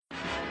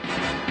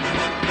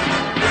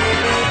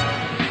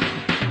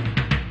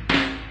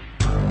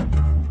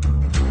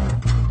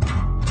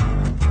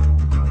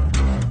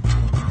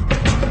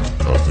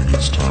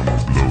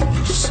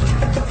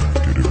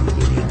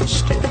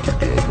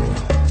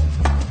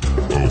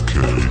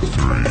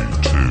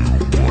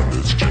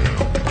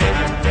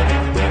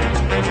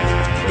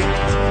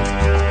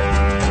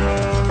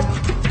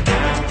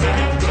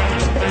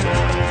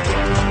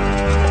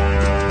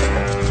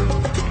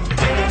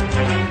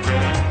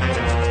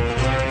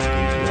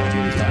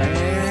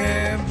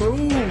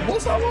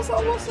What's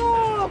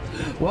up?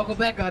 Welcome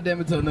back,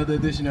 goddammit, to another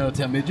edition of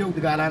Tell Me a Joke,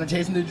 the guideline of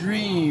chasing the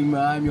dream.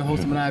 I'm your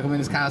host, Maniacal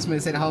Menace, Kyle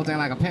Smith. Say the whole thing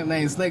like a pimp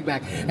named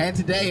Slickback. And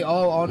today,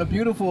 on a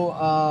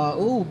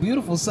beautiful,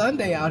 beautiful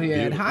Sunday out here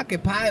at Hockey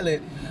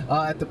Pilot,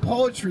 at the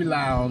Poetry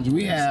Lounge,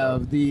 we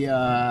have the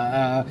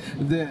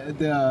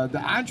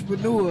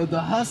entrepreneur, the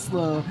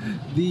hustler,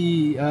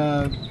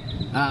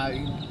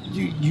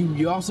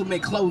 you also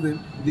make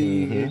clothing,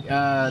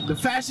 the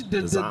fashion,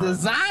 the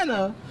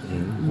designer,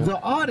 the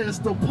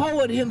artist, the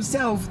poet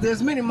himself.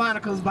 There's many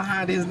monikers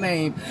behind his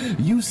name.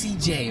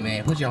 UCJ,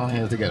 man. Put your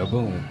hands together.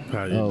 Boom.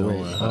 How you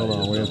doing? Wait, hold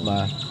on. Where's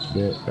my?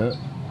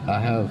 I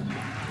have.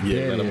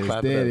 Yeah, let him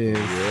clap there it it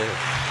up. is.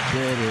 Yeah.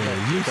 There it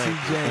is.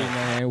 UCJ,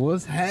 man.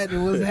 What's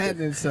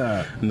happening,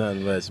 sir?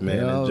 Nothing much, man.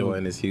 Yo.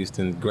 Enjoying this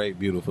Houston great,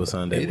 beautiful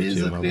Sunday It with is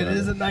you, a, my it brother.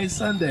 is a nice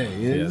Sunday.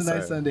 It is a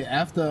nice Sunday.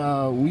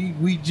 After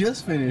we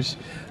just finished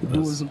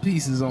doing some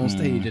pieces on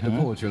stage at the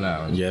Poetry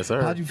Lounge. Yes,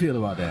 sir. How'd you feel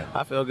about that?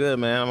 I feel good,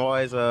 man.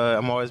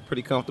 I'm always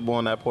pretty comfortable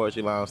on that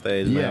Poetry Lounge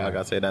stage, man. Yeah. Like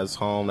I said, that's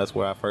home. That's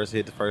where I first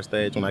hit the first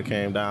stage when I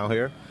came down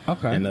here.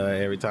 Okay. And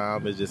every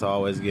time it's just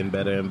always getting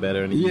better and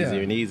better and Yeah.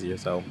 easier and easier.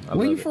 So I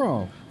Where love you it.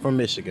 from? From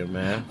Michigan,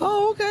 man.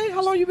 Oh, okay.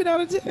 How long you been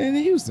out in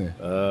Houston?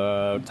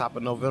 Top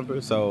of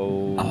November,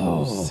 so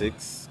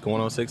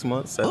going on 6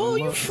 months, 7 Oh,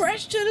 months. you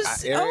fresh to the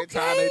city. Every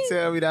time they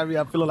tell me that,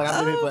 I feel like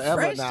I've been here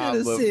forever fresh now. to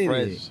the But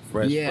city.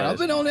 fresh. Yeah, I've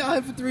been only out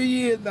here for 3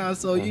 years now,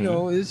 so you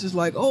know it's just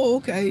like, oh,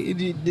 okay.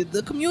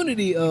 The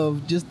community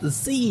of just the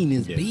scene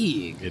is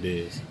big. It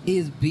is.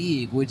 Is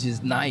big, which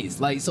is nice.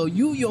 Like, so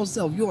you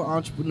yourself, you're an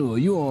entrepreneur.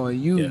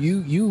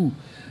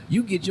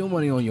 You get your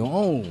money on your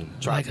own.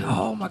 Try to.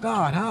 Oh my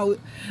God, how?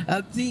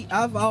 See,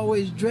 I've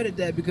always dreaded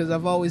that because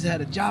I've always had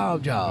a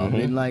job,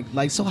 and like.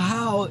 So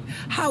how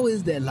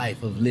is that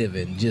life of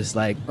living? Just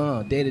like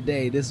day to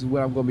day, this is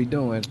what I'm gonna be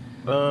doing.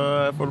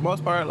 For the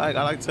most part, like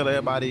I like to tell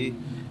everybody,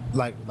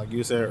 like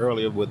you said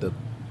earlier, been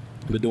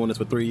doing this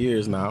for 3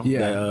 years now.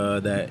 Yeah.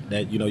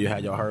 That you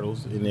had your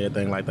hurdles and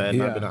everything like that. And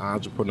Yeah. I've been an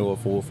entrepreneur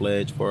full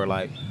fledged for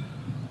like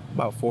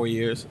about 4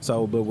 years.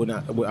 So, but with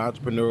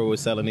entrepreneur with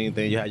selling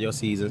anything, you had your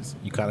seasons.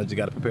 You kind of just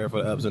got to prepare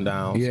for the ups and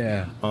downs.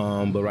 Yeah.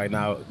 But right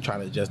now, trying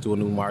to adjust to a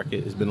new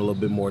market, it's been a little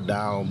bit more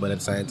down. But at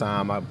the same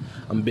time,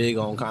 I'm big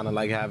on kind of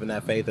like having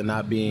that faith and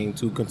not being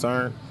too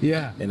concerned.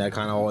 Yeah. And that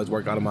kind of always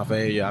worked out in my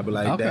favor. I'd be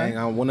like, Okay.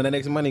 dang, when the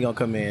next money gonna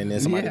come in? And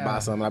somebody Yeah. buy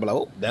something, I'd be like,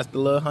 oh, that's the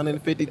little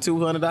 150,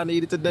 200 I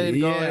needed today to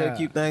go ahead and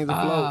keep things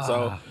afloat.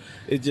 So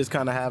it's just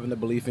kind of having the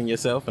belief in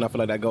yourself, and I feel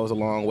like that goes a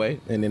long way.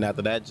 And then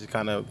after that, just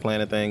kind of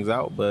planning things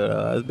out.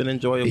 But it's been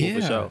enjoyable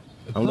for sure.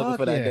 I'm looking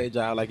for that day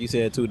job, like you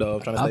said too, though.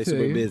 I'm trying to stay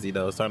super busy,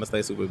 though. Starting to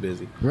stay super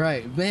busy.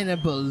 Right, man.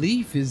 That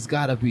belief has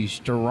got to be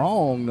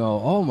strong,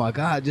 though. Oh my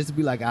God, just to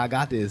be like, I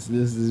got this.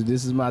 This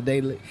is my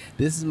daily.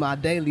 This is my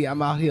daily.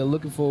 I'm out here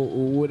looking for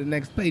where the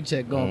next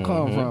paycheck gonna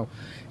come from,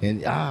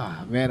 and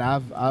man,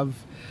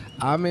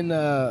 I'm in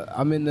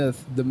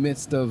the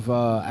midst of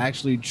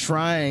actually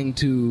trying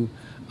to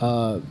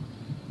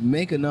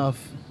make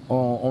enough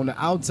on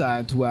the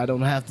outside to where I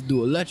don't have to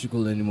do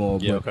electrical anymore.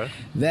 Yeah, but okay.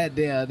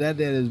 That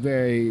is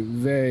very,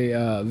 very,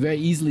 very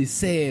easily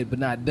said but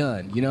not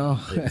done. You know.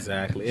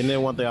 Exactly. And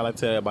then one thing I like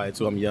to tell everybody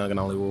too, I'm young and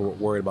only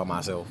worried about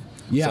myself.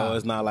 Yeah. So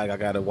it's not like I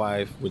got a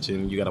wife, which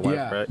you got a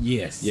wife, right?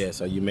 Yes. Yeah.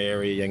 So you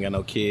married, you ain't got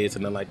no kids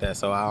and nothing like that.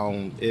 So I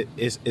don't.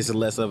 It's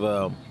less of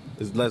a.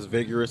 It's less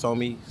vigorous on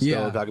me. So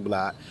Yeah. I could be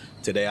like,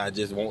 today I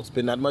just won't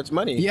spend that much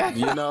money. Yeah.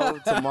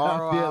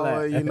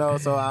 Tomorrow,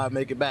 so I'll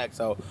make it back.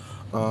 So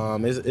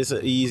it's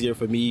easier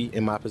for me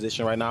in my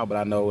position right now, but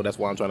I know that's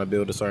why I'm trying to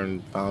build a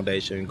certain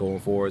foundation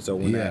going forward. So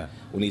when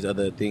these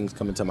other things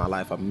come into my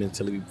life, I'm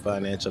mentally,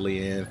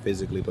 financially, and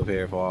physically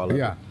prepared for all of it.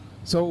 Yeah.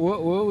 So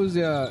what was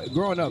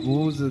growing up?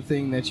 What was the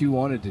thing that you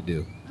wanted to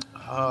do?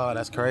 Oh,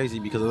 that's crazy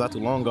because not too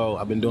long ago,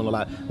 I've been doing a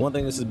lot. One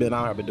thing this has been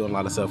out here, I've been doing a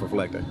lot of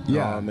self-reflecting.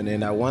 Yeah. And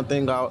then that one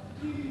thing I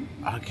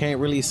can't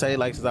really say,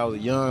 like, since I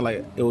was young,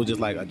 like, it was just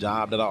like a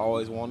job that I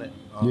always wanted.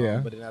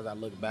 But then as I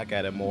look back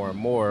at it more and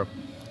more,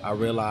 I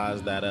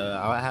realized that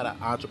I had an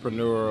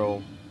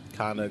entrepreneurial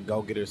kind of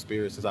go-getter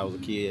spirit since I was a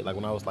kid. Like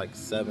when I was like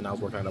 7, I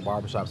was working at a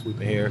barbershop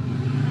sweeping hair.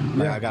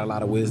 Like, I got a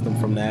lot of wisdom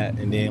from that.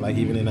 And then like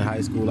even in the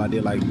high school, I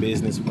did like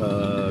business,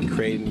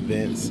 creating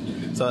events.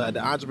 So the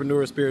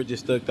entrepreneurial spirit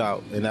just stuck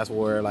out. And that's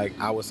where like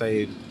I would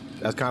say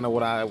that's kind of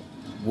what I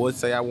would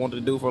say I wanted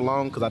to do for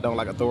long because I don't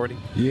like authority.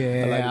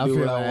 Yeah, I like to do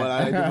what I want.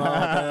 I like to do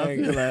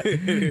my own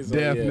thing. So,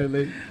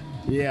 definitely.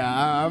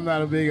 Yeah, I'm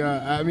not a big.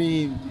 I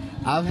mean,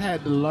 I've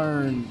had to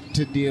learn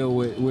to deal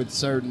with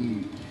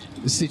certain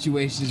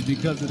situations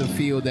because of the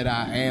field that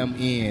I am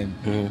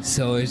in.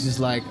 So it's just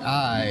like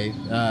I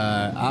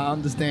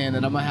understand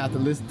that I'm gonna have to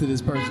listen to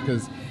this person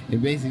because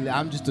basically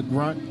I'm just a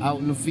grunt out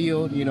in the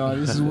field. You know,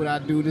 this is what I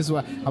do. This is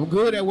what I'm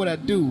good at. What I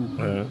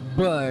do,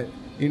 but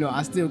you know,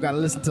 I still gotta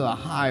listen to a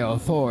higher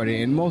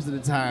authority. And most of the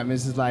time,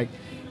 it's just like,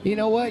 you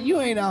know what?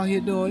 You ain't out here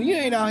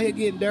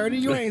getting dirty.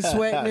 You ain't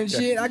sweating and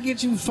shit. I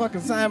get you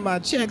fucking sign my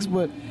checks,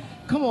 but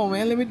come on,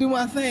 man, let me do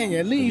my thing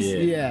at least.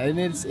 Yeah. And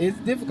it's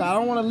difficult. I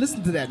don't want to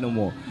listen to that no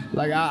more.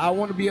 Like I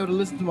want to be able to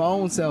listen to my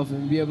own self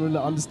and be able to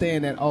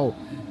understand that, oh,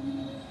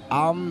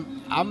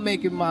 I'm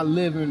making my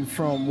living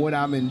from what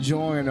I'm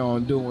enjoying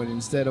on doing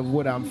instead of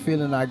what I'm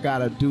feeling I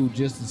gotta do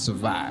just to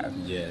survive.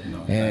 Yeah,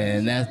 no.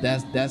 And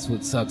that's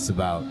what sucks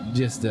about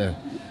just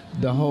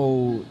the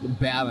whole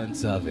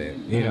balance of it,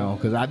 you know,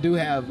 because I do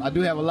have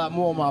a lot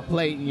more on my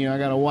plate. You know, I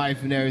got a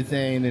wife and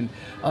everything, and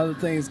other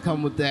things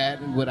come with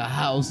that, with a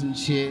house and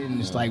shit, and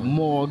it's like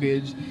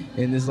mortgage,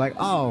 and it's like,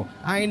 oh,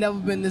 I ain't never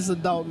been this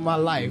adult in my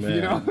life,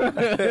 you know.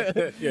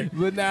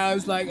 But now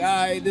it's like, all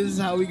right, this is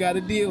how we got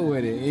to deal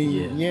with it.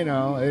 And, you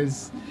know,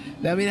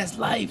 that's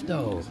life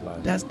though.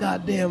 That's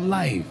goddamn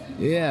life.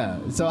 Yeah.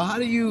 So how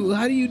do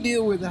you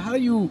deal with it? How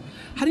do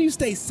you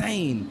stay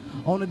sane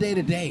on a day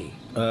to day?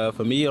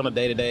 For me, on a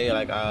day-to-day,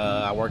 like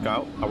I work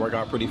out. I work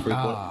out pretty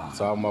frequent,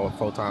 so I'm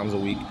 4 times a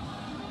week.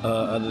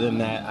 Other than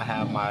that, I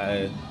have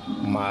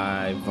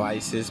my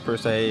vices per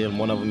se, and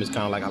one of them is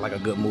kind of like I like a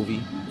good movie.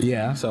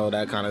 Yeah. So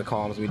that kind of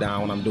calms me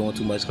down when I'm doing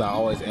too much, because I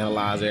always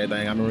analyze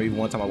everything. I remember even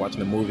one time I was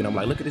watching a movie and I'm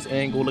like, look at this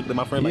angle, look at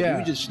my friend, like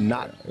you just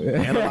not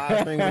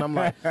analyze things, and I'm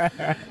like,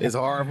 it's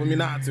hard for me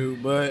not to,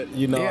 but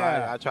you know,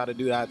 I try to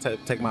do that,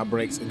 take my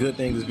breaks. The good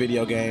thing is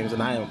video games,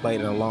 and I haven't played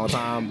in a long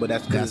time, but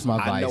that's because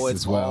I know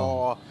it's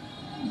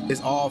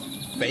it's all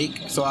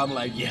fake, so I'm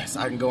like, yes,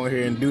 I can go in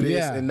here and do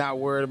this and not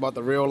worried about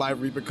the real life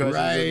repercussions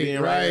of being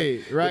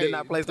right. But then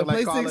I play stuff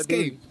like Call of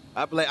Duty.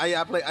 I play,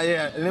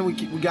 and then we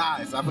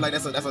guys. I feel like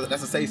that's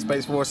a safe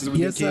space for us since we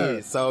get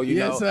kids. So you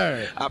know,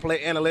 I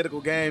play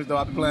analytical games though.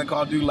 I be playing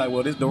Call of Duty like,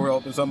 well, this door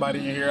open, somebody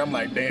in here. I'm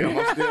like, damn,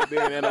 I'm still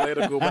being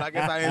analytical, but I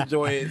guess I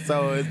enjoy it.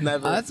 So it's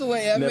never. That's the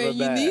way. I mean,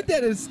 you need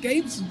that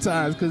escape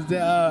sometimes,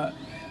 because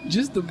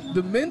just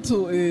the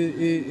mental it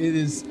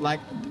is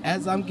like,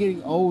 as I'm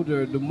getting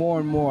older, the more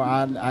and more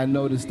I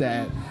notice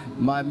that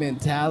my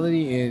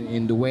mentality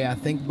and the way I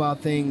think about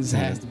things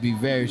has to be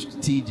very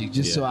strategic,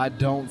 just so I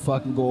don't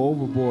fucking go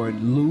overboard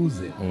and lose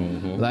it.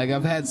 Like,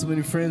 I've had so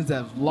many friends that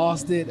have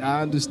lost it.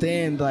 I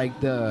understand, like,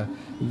 the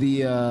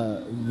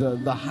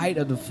height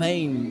of the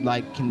fame,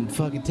 like, can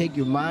fucking take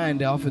your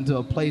mind off into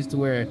a place to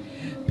where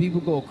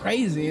people go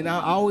crazy. And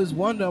I always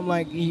wonder, I'm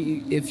like,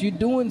 if you're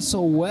doing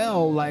so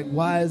well, like,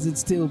 why is it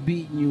still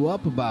beating you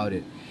up about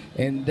it?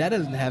 And that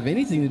doesn't have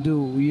anything to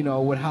do, you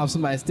know, with how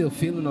somebody's still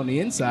feeling on the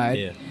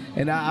inside.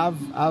 And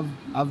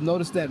I've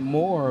noticed that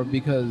more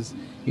because,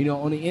 you know,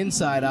 on the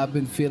inside I've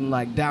been feeling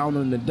like down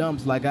in the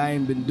dumps, like I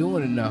ain't been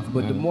doing enough.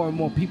 But the more and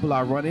more people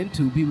I run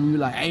into, people be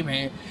like, hey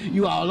man,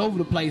 you all over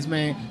the place,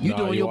 man. You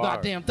doing your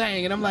goddamn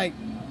thing. And I'm like,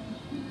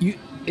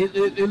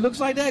 it looks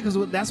like that because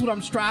that's what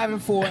I'm striving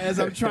for as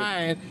I'm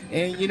trying.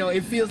 And, you know,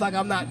 it feels like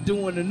I'm not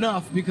doing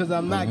enough because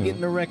I'm not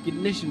getting the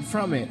recognition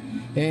from it.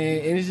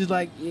 And it's just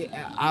like,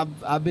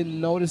 I've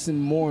been noticing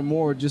more and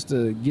more just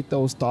to get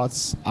those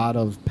thoughts out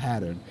of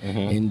pattern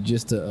and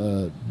just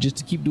to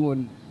keep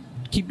doing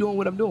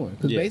what I'm doing,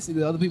 because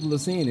basically other people are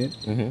seeing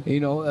it.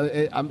 You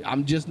know,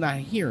 I'm just not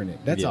hearing it.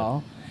 That's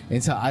all.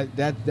 And so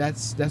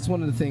that's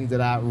one of the things that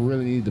I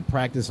really need to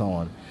practice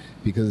on,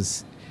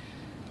 because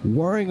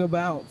worrying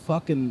about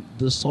fucking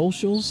the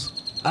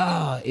socials,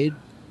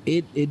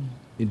 it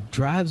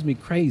drives me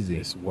crazy.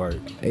 It's work.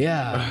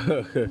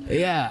 Yeah.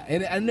 Yeah.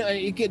 And I know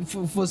it can,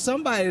 for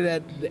somebody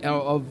that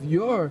of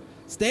your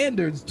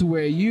standards, to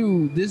where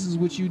this is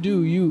what you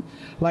do. You,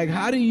 like,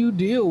 how do you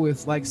deal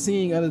with, like,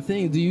 seeing other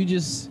things? Do you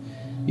just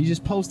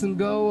post and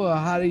go, or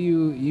how do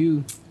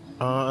you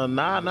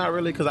not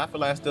really, because I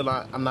feel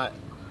like I'm not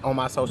on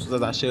my socials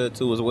as I should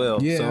too as well.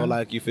 So,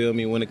 like, you feel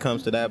me when it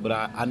comes to that, but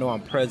I know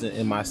I'm present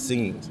in my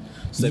scenes.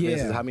 So for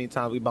instance, how many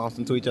times we bounced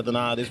into each other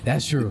now?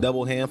 That's true.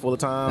 Double handful of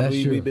times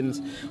we've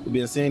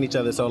been seeing each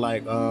other. So,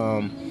 like,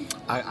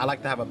 I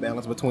like to have a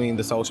balance between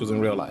the socials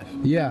and real life.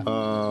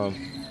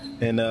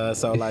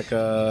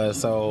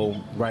 So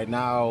right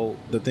now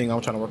the thing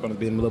I'm trying to work on is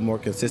being a little more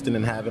consistent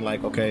and having,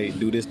 like, okay,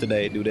 do this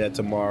today, do that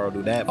tomorrow,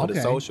 do that for the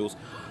socials.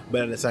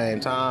 But at the same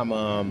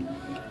time,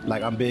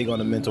 like, I'm big on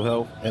the mental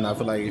health, and I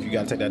feel like if you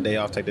gotta take that day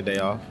off, take the day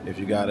off. If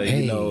you gotta,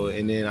 you know,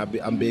 and then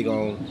I'm big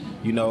on,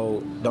 you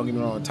know, don't get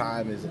me wrong,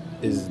 time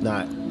is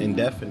not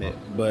indefinite,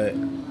 but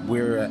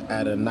we're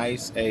at a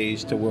nice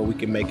age to where we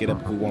can make it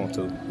up if we want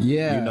to.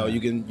 You know,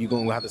 you're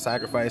gonna have to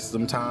sacrifice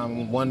some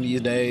time one of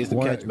these days to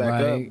catch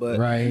back up, but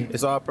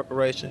it's all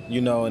preparation, you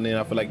know. And then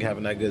I feel like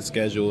having that good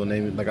schedule, and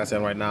then, like I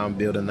said, right now I'm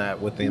building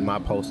that within my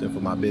posting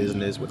for my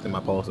business, within my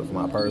posting for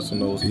my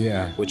personals.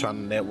 We're trying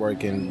to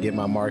network and get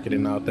my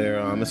marketing out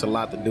there. It's a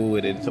lot to do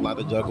with it. It's a lot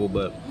to juggle,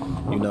 but,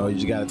 you know, you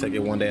just got to take it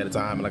one day at a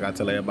time. And like I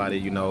tell everybody,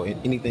 you know,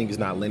 anything is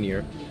not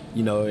linear.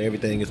 You know,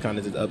 everything is kind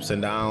of just ups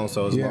and downs.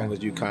 So as long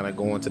as you kind of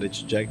go into the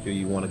trajectory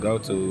you want to go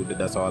to,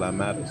 that's all that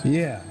matters.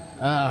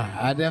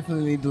 I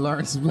definitely need to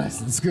learn some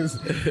lessons, because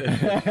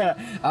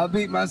I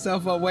beat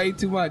myself up way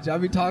too much. I'll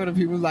be talking to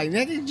people like,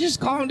 nigga,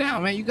 just calm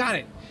down, man. You got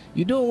it.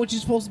 You're doing what you're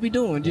supposed to be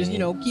doing. Just, you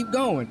know, keep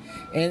going.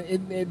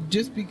 And it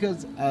just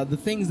because the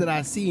things that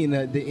I see and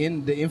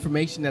the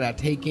information that I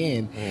take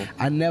in,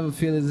 I never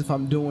feel as if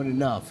I'm doing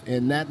enough.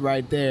 And that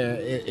right there,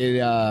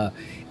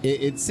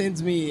 it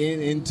sends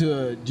me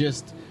into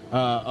just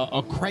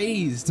a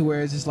craze to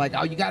where it's just like,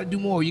 oh, you got to do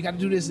more, you got to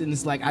do this, and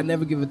it's like I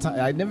never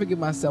give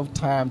myself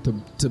time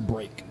to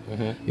break.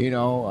 You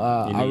know,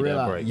 you I need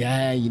realize, that break.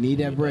 yeah, you need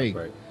that break.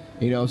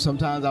 You know,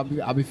 sometimes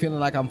I'll be feeling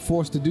like I'm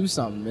forced to do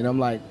something, and I'm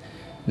like,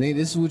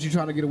 this is what you're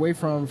trying to get away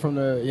from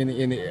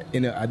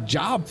in a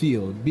job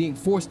field, being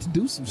forced to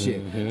do some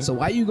shit. So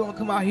why you gonna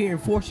come out here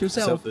and force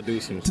yourself to do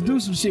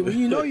some shit when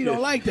you know you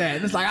don't like that?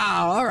 And it's like,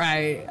 oh, all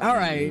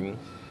right.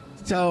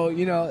 So,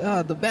 you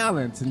know, the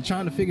balance and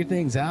trying to figure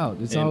things out.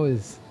 It's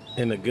always...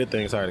 And the good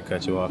thing, sorry to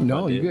cut you off.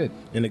 No, you're good.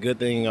 And the good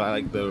thing, I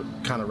like to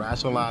kind of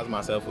rationalize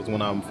myself is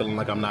when I'm feeling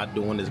like I'm not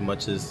doing as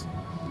much as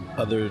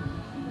other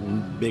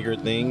bigger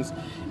things.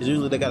 It's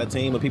usually they got a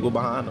team of people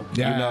behind them.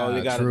 Yeah, you know,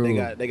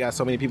 they got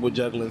so many people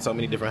juggling so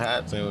many different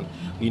hats, and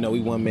you know,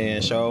 we one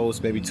man shows,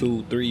 maybe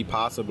 2, 3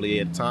 possibly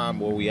at a time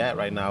where we at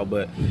right now.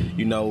 But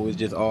you know, it's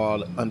just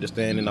all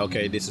understanding.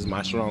 Okay, this is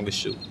my strongest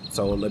shoot,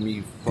 so let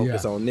me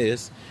focus on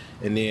this.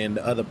 And then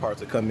the other parts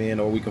will come in,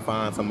 or we can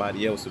find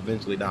somebody else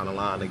eventually down the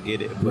line to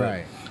get it.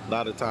 But a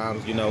lot of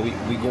times, you know,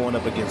 we going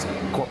up against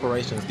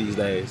corporations these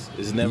days.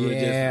 It's never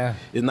just,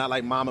 it's not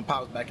like mom and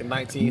pops back in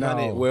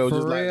 1900 where it was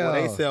just like, well,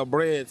 they sell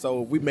bread,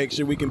 so we make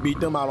sure we can beat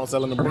them out on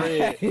selling the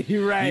bread.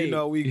 Right. You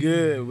know, we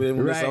good.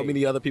 There's so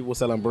many other people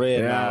selling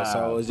bread now,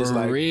 so it's just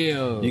like,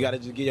 you got to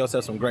just give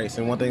yourself some grace.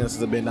 And one thing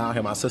since I've been down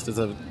here, my sisters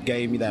have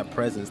gave me that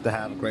presence to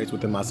have grace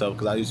within myself,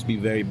 because I used to be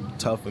very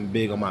tough and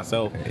big on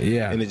myself.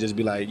 Yeah. And it just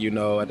be like, you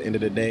know, at the end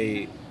of the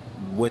day,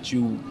 what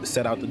you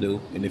set out to do,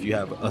 and if you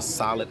have a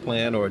solid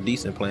plan or a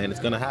decent plan, it's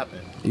gonna happen.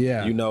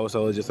 Yeah. You know,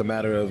 so it's just a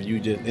matter of you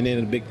just, and then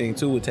the big thing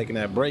too with taking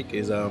that break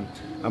is I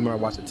remember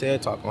watching a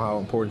TED talk on how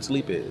important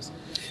sleep is.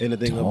 And the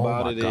thing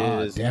about it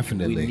is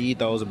we need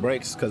those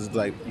breaks, because it's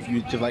like if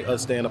you just like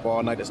us staying up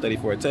all night to study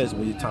for a test,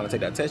 when you're trying to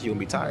take that test, you're gonna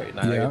be tired.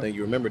 Now everything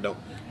you remember goes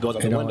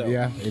out the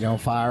window. It don't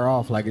fire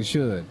off like it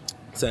should.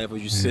 So if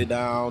you sit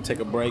down, take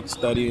a break,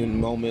 study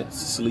in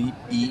moments, sleep,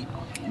 eat,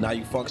 now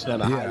you function at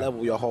a high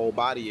level. Your whole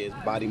body is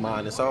body,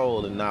 mind, and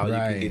soul, and now you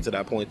can get to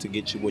that point to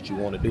get you what you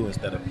want to do,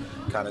 instead of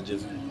kind of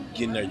just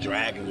getting there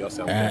dragging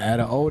yourself. At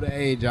an older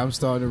age, I'm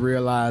starting to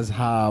realize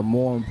how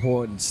more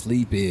important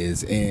sleep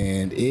is,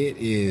 and it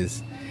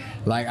is.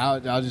 Like I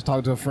was just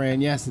talking to a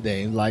friend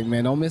yesterday. Like,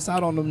 man, don't miss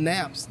out on them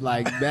naps.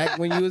 Like back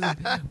when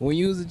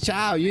you was a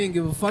child, you didn't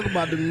give a fuck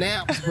about them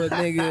naps, but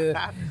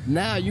nigga,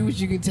 now you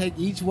can take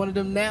each one of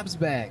them naps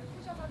back.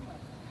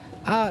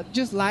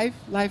 Just life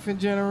in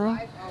general.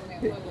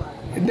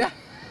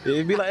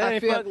 It'd be like,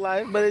 it ain't fuck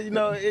life, but you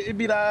know, it'd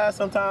be like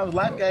sometimes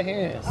life got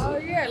hands. Oh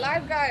yeah,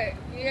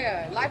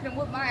 life done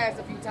whooped my ass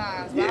a few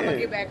times, but I'm gonna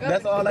get back up.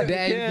 That's all I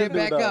can get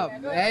back up.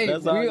 Hey,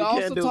 we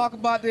also talk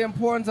about the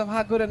importance of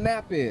how good a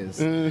nap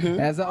is.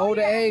 As an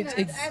older age,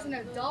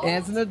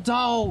 as an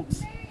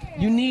adult,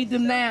 you need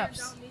them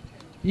naps.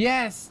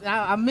 Yes,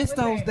 I miss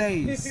those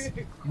days.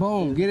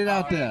 Boom, get it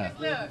out there.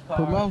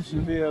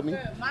 Promotion. Feel me?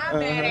 Look, my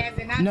bad ass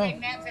did not take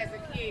naps as a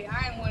kid.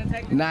 I didn't want to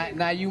take naps.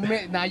 Now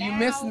you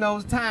missing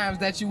those times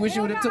that you wish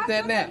you would have took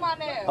that nap.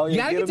 Oh, you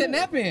gotta get that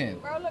nap in.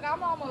 Bro, look,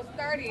 I'm almost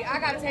 30. I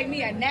gotta take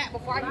me a nap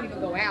before I can even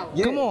go out.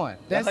 Yeah. Come on,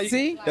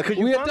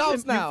 we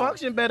adults now. You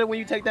function better when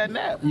you take that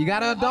nap. You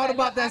gotta adult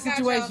about that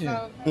situation.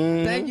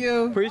 Thank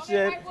you.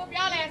 Appreciate it.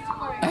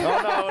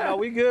 No,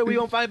 we good. We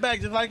gonna fight back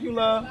just like you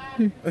love.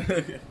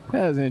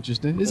 That was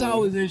interesting. It's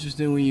always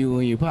interesting when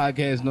you're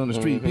podcasting on the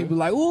street. People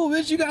like, "Ooh,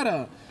 bitch, you got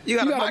a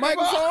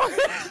microphone."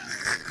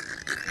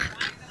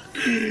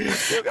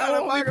 You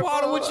got a microphone.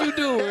 Part of what you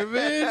doing,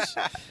 bitch.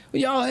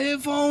 Y'all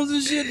headphones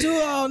and shit too.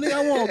 Oh, nigga,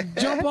 I want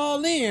to jump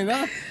all in.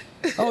 Huh?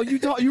 Oh, you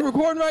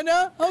recording right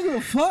now? I don't give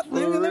a fuck,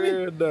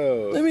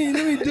 nigga. Let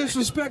me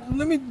disrespect.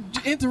 Let me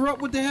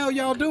interrupt what the hell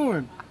y'all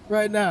doing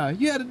right now.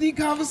 You had a deep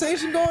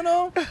conversation going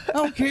on? I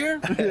don't care.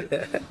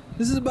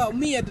 This is about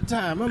me at the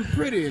time. I'm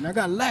pretty and I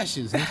got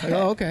lashes. It's like,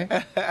 oh, okay.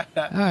 All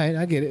right,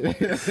 I get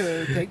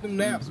it. Take them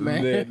naps,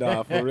 man.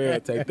 Nah, for real.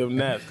 Take them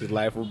naps, because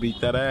life will beat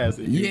that ass.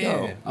 We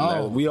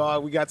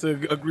got to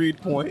an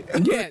agreed point.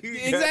 Yeah,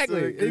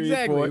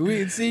 exactly.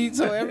 We see,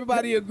 so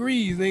everybody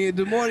agrees.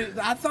 The more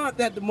I thought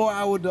that the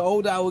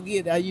older I would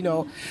get.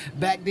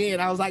 Back then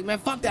I was like, man,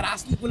 fuck that. I'll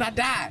sleep when I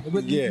die.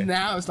 But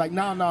now it's like,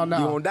 no.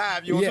 You won't die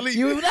if you don't sleep.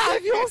 You won't die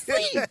if you don't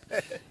sleep.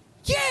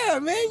 Yeah,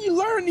 man, you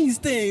learn these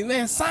things,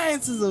 man.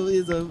 Science is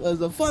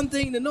a fun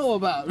thing to know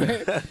about,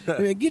 man.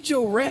 Man, get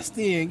your rest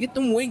in, get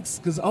them winks,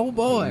 because oh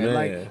boy, man.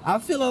 Like I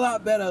feel a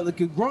lot better.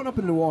 Like growing up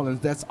in New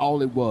Orleans, that's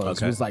all it was.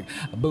 Okay. It was like,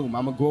 boom,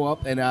 I'm gonna grow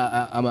up and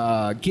I'm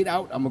gonna get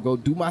out, I'm gonna go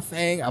do my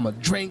thing, I'm gonna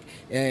drink,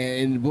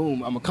 and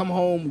boom, I'm gonna come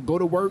home, go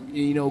to work,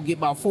 get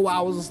about 4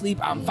 hours of sleep.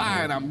 I'm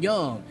fine, I'm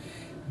young.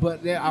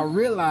 But then I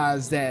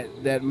realized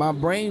that my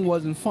brain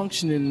wasn't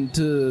functioning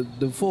to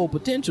the full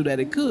potential that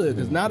it could.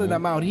 Because now that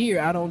I'm out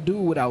here, I don't do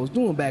what I was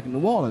doing back in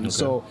New Orleans.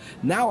 Okay. So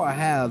now I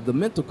have the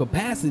mental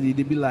capacity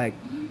to be like,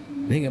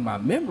 nigga, my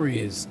memory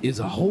is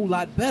a whole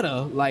lot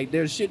better. Like,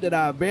 there's shit that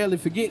I barely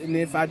forget, and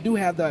if I do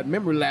have that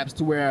memory lapse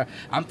to where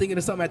I'm thinking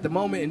of something at the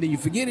moment and then you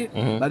forget it,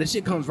 like the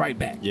shit comes right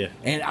back. Yeah.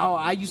 And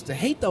I used to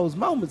hate those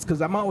moments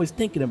because I'm always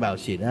thinking about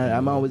shit.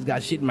 I'm always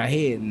got shit in my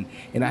head,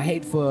 and I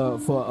hate for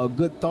a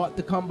good thought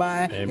to come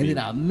by, and then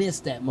I miss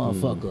that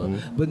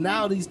motherfucker. But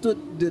now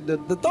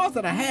the thoughts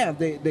that I have,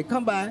 they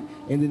come by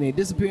and then they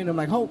disappear, and I'm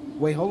like, hold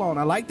on,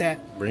 I like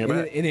that. Bring it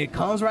back. And it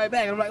comes right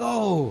back. And I'm like,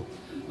 oh,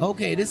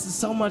 okay, this is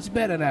so much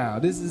better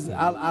now.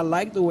 I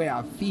like the way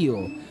I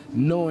feel,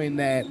 knowing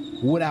that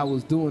what I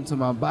was doing to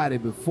my body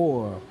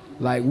before,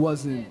 like,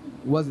 wasn't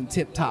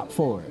tip top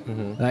for it.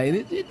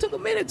 Like, it took a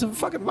minute to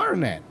fucking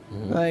learn that.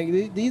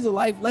 Like, these are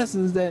life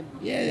lessons that,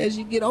 as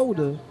you get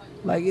older,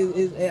 like,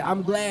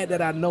 I'm glad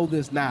that I know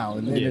this now,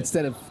 and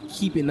instead of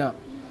keeping up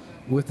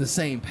with the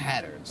same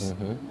patterns.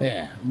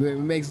 It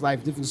makes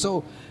life different.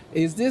 So,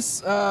 is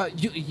this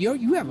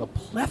you have a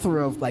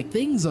plethora of like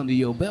things under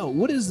your belt?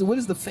 What is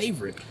the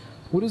favorite?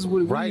 What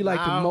right do you like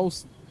now, the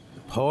most?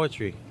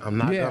 Poetry. I'm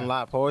not gonna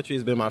lie. Poetry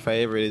has been my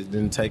favorite. It's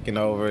been taking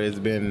over. It's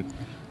been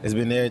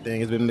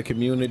everything. It's been the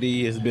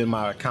community. It's been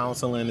my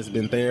counseling. It's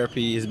been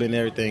therapy. It's been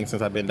everything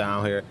since I've been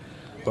down here.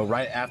 But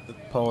right after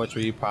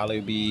poetry, probably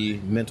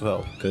be mental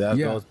health,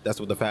 because that's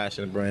what the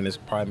fashion brand is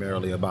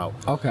primarily about.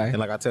 Okay. And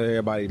like I tell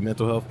everybody,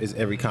 mental health is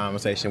every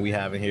conversation we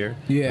have in here.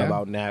 Yeah.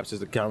 About naps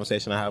is the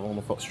conversation I have on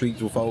the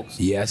streets with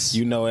folks. Yes.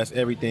 You know, that's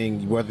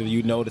everything, whether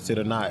you notice it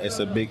or not. It's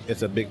a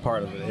big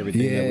part of it,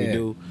 everything that we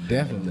do.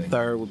 Definitely.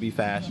 Third would be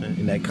fashion,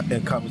 and that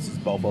encompasses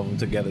both of them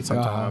together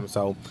sometimes.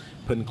 So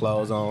putting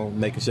clothes on,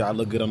 making sure I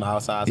look good on the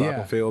outside so I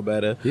can feel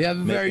better. You have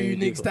a very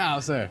unique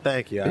style, sir.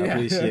 Thank you. I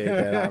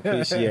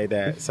appreciate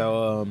that.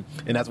 So,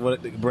 and that's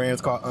what the brand's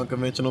called,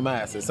 Unconventional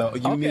Masters. So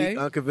unique,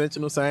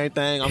 unconventional, same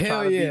thing. I'm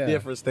trying to be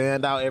different,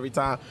 stand out every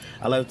time.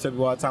 I let it tell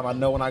people all the time, I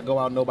know when I go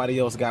out, nobody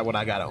else got what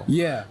I got on.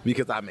 Yeah.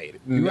 Because I made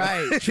it.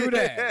 Right. True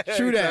that.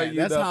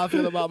 That's how I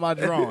feel about my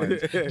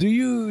drawings. Do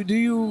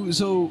you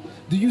sew?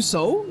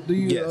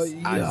 Yes,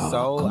 I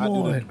sew. I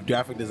do the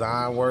graphic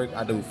design work.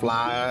 I do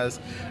flyers.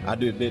 I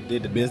did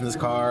the business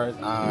cards.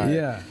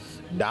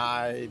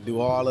 Dye, do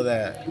all of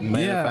that,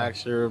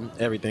 manufacture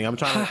everything. I'm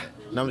trying to.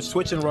 And I'm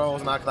switching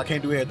roles now because I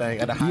can't do everything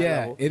at a high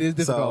level. It is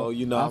difficult.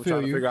 So I'm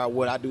trying to figure out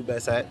what I do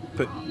best at.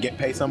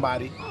 Pay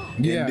somebody,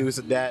 and do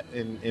that,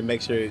 and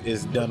make sure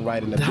it's done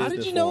right in the business. How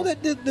did you know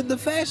that the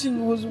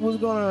fashion was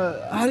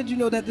gonna? How did you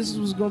know that this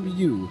was gonna be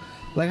you?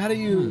 Like, how did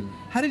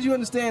you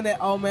understand that?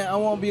 Oh man, I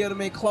want to be able to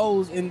make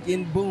clothes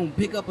and boom,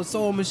 pick up a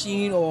sewing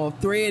machine or a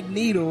thread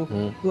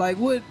needle. Like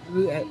what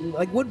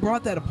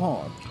brought that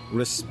upon?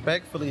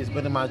 Respectfully, it's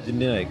been in my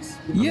genetics.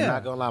 I'm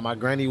not gonna lie. My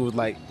granny was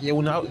like,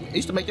 when I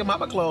used to make your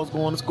mama clothes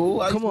going to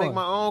school. I used to make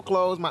my own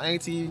clothes. My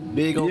auntie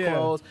big on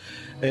clothes.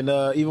 And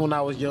even when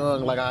I was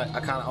young, like I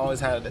kind of always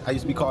had. I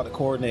used to be called the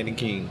coordinating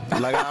king.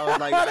 Like I was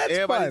like,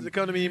 everybody used to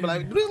come to me and be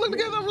like, "Do this look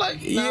together?" I'm like,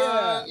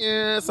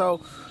 yeah.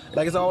 So.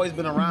 Like, it's always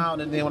been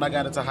around, and then when I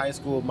got into high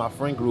school, my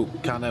friend group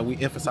we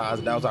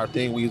emphasized that was our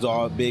thing. We was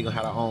all big and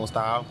had our own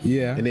style.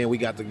 Yeah. And then we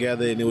got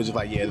together, and it was just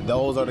like,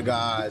 those are the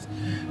guys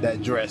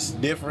that dress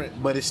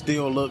different, but it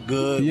still look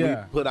good.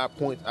 Yeah. We put our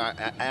points,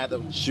 add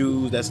the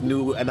shoes that's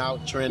new and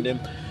out trending,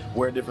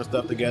 wear different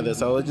stuff together.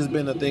 So it's just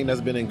been a thing that's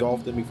been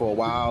engulfed in me for a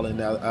while. And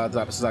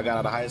since I got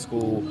out of high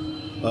school,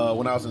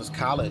 when I was in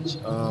college,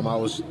 I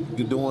was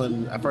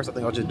doing, at first I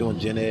think I was just doing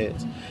gen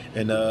eds,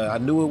 and I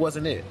knew it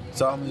wasn't it.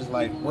 So I'm just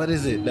like, what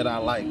is it that I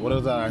like? What is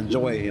it that I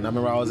enjoy? And I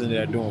remember I was in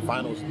there doing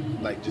finals,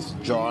 like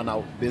just drawing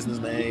out business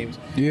names,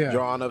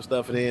 drawing up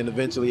stuff, and then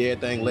eventually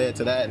everything led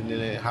to that. And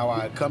then how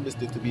I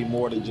encompassed it to be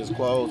more than just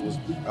clothes was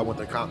I went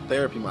to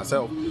therapy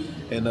myself,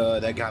 and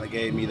that kind of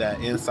gave me that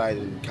insight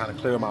and kind of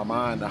cleared my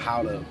mind to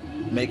how to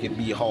make it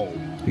be whole.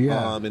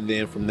 And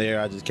then from there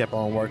I just kept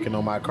on working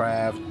on my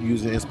craft,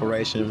 using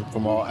inspiration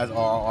from all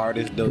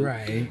artists do.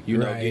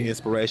 Get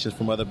inspirations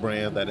from other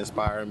brands that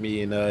inspire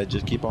me, and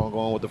just keep on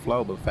going with the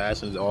flow. But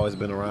fashion's always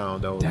been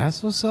around though.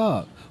 That's what's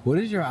up. What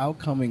is your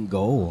outcoming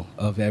goal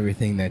of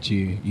everything that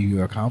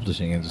you are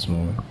accomplishing at this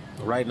moment?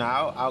 Right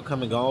now,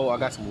 outcoming goal, I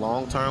got some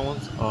long-term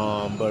ones,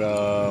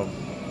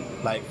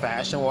 like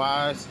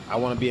fashion-wise, I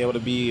want to be able to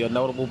be a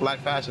notable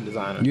black fashion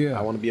designer.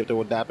 I want to be up there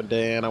with Dapper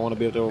Dan. I want to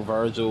be up there with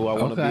Virgil. I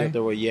want to be up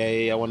there with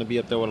Ye. I want to be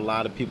up there with a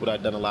lot of people that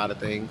have done a lot of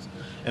things.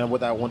 And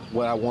what I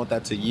want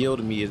that to yield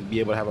to me is be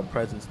able to have a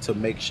presence to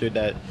make sure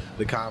that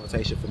the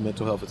conversation for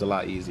mental health is a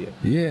lot easier.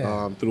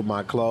 Through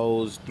my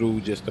clothes, through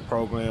just the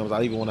programs.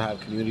 I even want to have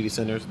community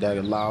centers that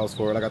allows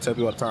for, like I tell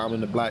people all the time, in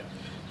the black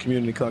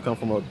community, come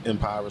from an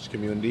impoverished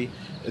community.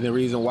 And the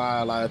reason why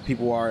a lot of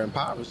people are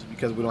impoverished is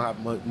because we don't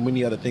have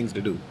many other things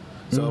to do.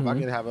 So if I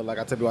can have like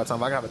I tell people all the time,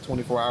 if I can have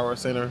a 24-hour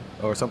center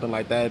or something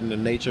like that in the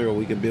nature, or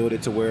we can build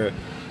it to where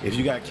if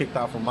you got kicked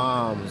out from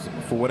moms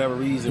for whatever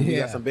reason, we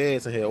got some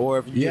beds in here. Or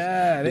if you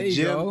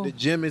the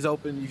gym is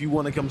open, if you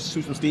want to come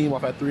shoot some steam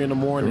off at 3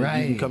 a.m, you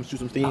can come shoot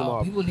some steam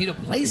off. People need a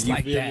place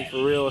like that.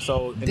 For real.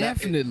 So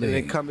definitely.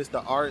 It encompasses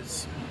the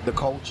arts, the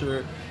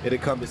culture, it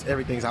encompasses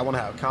everything. So I want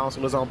to have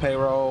counselors on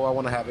payroll. I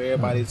want to have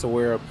everybody to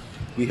where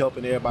we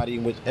helping everybody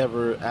in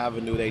whichever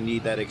avenue they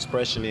need that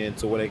expression in,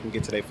 to where they can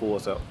get to their full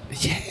self.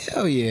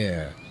 Hell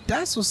yeah,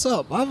 that's what's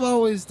up. I've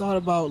always thought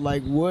about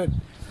like what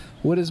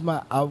is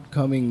my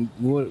outcoming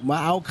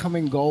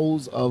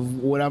goals of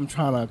what I'm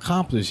trying to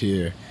accomplish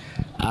here.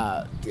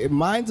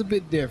 Mine's a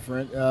bit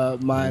different.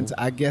 Mine's,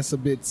 I guess, a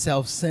bit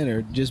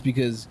self-centered, just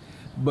because.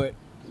 But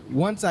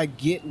once I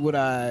get what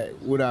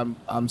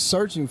I'm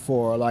searching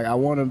for, like I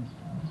want to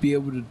be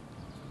able to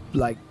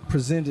like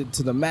present it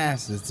to the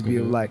masses, to be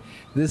able like,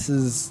 this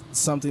is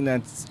something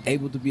that's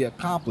able to be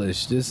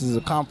accomplished. This is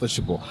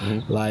accomplishable.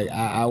 Like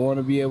I want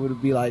to be able to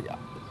be like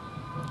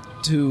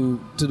to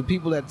the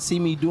people that see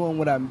me doing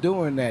what I'm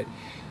doing, that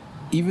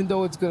even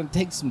though it's going to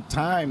take some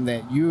time,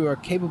 that you are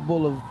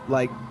capable of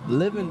like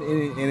living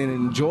in an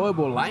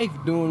enjoyable life,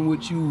 doing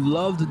what you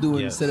love to do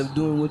instead of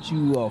doing what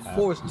you are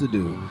forced to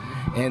do.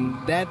 And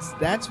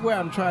that's where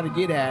I'm trying to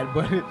get at.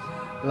 But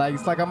like,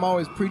 it's like I'm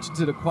always preaching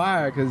to the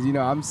choir, because you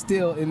know I'm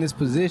still in this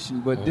position.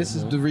 But this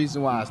is the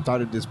reason why I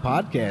started this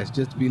podcast,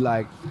 just to be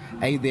like,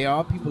 hey, there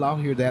are people out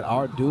here that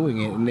are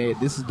doing it, and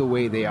this is the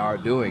way they are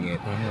doing it.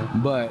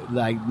 But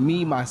like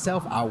me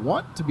myself, I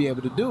want to be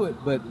able to do it,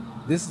 but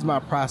this is my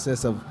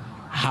process of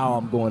how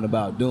I'm going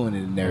about doing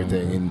it and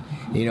everything.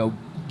 And you know,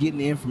 getting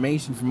the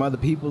information from other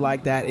people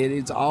like that,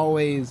 it's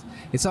always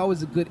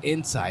a good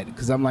insight,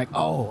 because I'm like,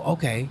 oh,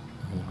 okay,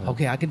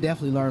 I can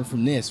definitely learn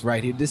from this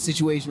right here, this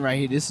situation right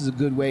here. This is a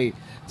good way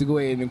to go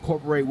ahead and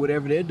incorporate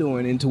whatever they're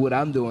doing into what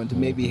I'm doing, to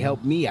maybe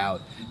help me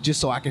out,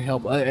 just so I can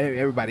help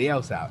everybody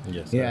else out.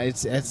 Yeah,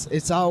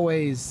 it's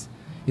always,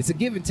 it's a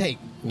give and take.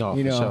 No,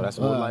 you know, for sure. That's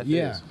what life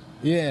is.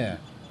 Yeah,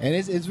 and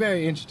it's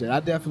very interesting. I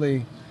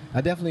definitely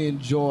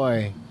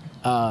enjoy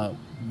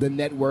the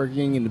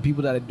networking and the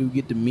people that I do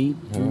get to meet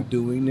through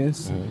doing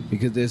this,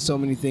 because there's so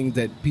many things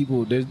that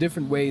there's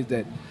different ways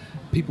that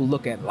people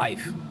look at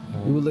life.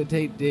 People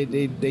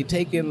they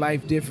take in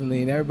life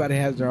differently, and everybody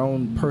has their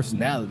own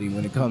personality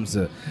when it comes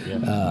to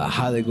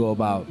how they go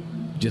about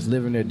just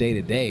living their day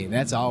to day. And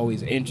that's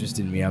always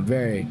interesting me. I'm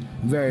very,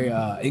 very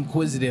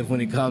inquisitive when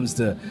it comes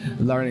to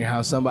learning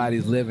how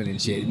somebody's living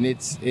and shit. And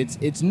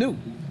it's new.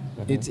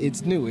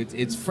 It's new.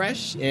 It's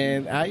fresh.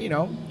 And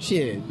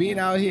being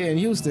out here in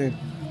Houston,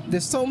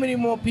 there's so many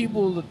more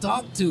people to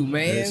talk to,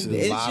 man. It's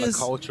a lot of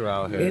culture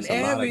out here. It's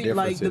a lot of differences.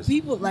 Like the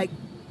people, like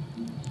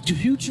the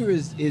future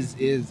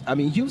is I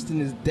mean,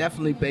 Houston is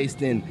definitely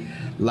based in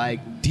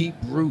like deep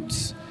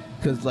roots,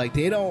 because like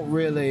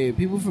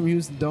people from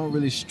Houston don't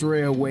really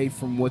stray away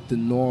from what the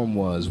norm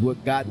was,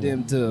 what got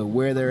them to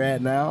where they're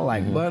at now.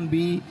 Like Bun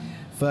B,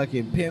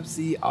 fucking Pimp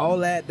C, all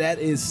that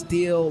is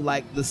still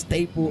like the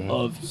staple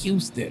of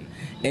Houston,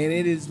 and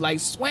it is like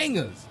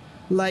swingers.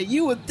 Like,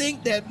 you would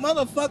think that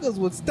motherfuckers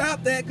would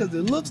stop that because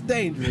it looks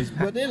dangerous,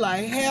 but they're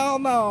like, hell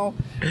no,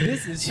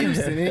 this is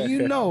Houston, and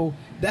you know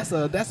that's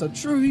a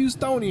true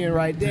Houstonian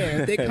right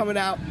there. If they coming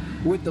out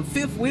with the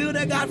fifth wheel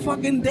that got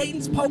fucking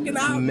Dayton's poking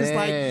out, it's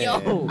like,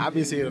 yo. I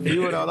be seeing a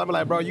few of those. I be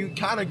like, bro, you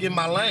kind of get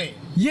my lane.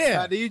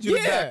 Yeah, I need you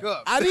to back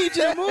up. I need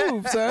you to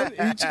move, son.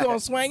 If you gonna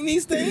swing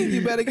these things,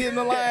 you better get in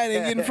the line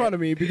and get in front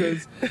of me,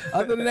 because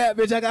other than that,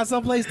 bitch, I got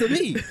someplace to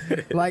be.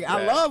 Like,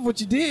 I love what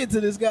you did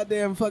to this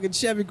goddamn fucking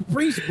Chevy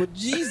Caprice, but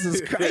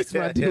Jesus Christ,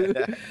 my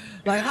dude.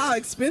 Like, how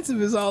expensive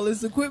is all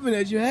this equipment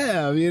that you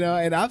have, you know?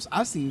 And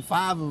I've seen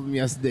 5 of them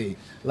yesterday,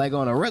 like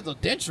on a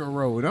residential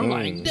road. I'm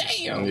like,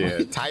 damn.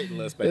 Yeah, tight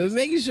little space.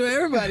 Making sure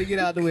everybody get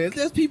out the way. If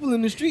there's people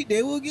in the street,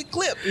 they will get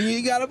clipped, and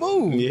you gotta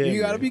move. Yeah,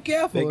 you gotta be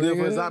careful. They're good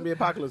for a zombie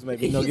apocalypse,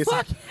 maybe. You know, get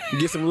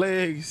some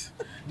legs.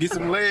 Get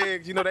some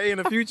legs. You know, they in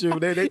the future.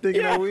 They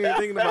thinking that we ain't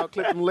thinking about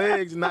clipping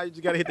legs, and now you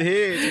just gotta hit the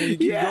heads and you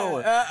keep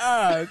going.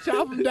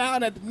 Chop them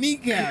down at the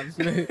kneecaps.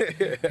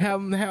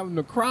 have them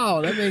to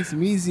crawl. That makes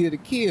them easier to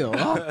kill.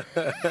 Oh.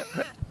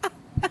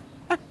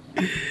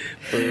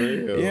 For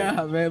real.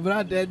 Yeah, man.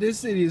 But this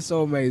city is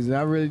so amazing.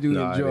 I really do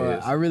enjoy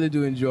it. I really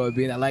do enjoy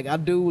being. Like, I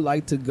do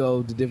like to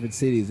go to different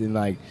cities, and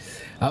like,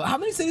 how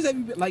many cities have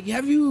you been? Like,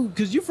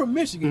 because you're from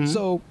Michigan,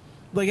 so.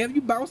 Like, have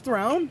you bounced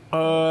around?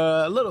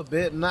 A little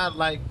bit. Not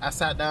like I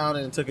sat down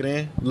and took it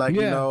in. Like, you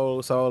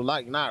know, so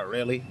like not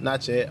really.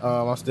 Not yet.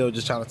 I'm still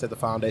just trying to set the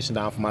foundation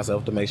down for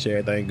myself to make sure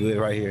everything good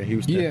right here in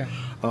Houston. Yeah.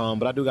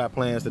 But I do got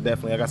plans to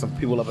definitely. I got some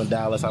people up in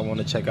Dallas I want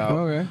to check out.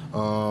 Okay.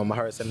 I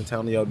heard San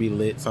Antonio be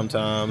lit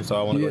sometime, so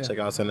I want to go check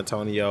out San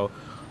Antonio.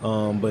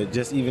 But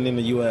just even in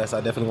the U.S.,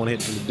 I definitely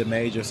want to hit the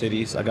major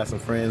cities. I got some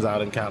friends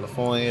out in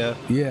California,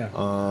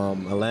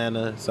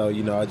 Atlanta. So,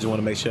 you know, I just want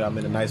to make sure I'm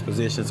in a nice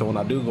position so when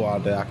I do go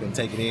out there, I can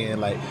take it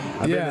in. Like,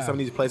 I've been to some of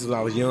these places when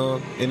I was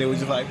young, and it was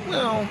just like,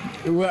 no,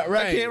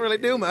 I can't really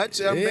do much.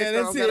 I'm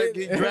gotta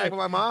get dragged by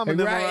my mom and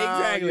them around,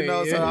 exactly. You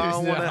know, so I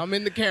don't want to. I'm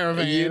in the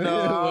caravan. You know,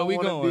 I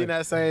want to be in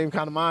that same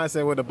kind of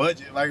mindset with a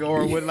budget, like,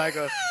 or with like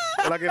a.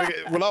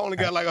 Well, I only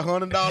got like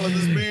 $100 to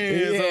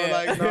spend, so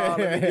like, no,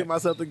 let me get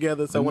myself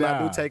together. So when I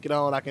do take it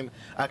on, I can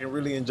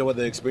really enjoy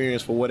the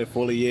experience for what it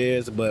fully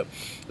is. But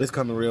it's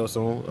coming real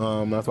soon.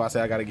 That's why I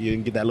say I gotta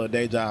get that little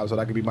day job so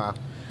that I can be my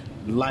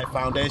life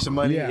foundation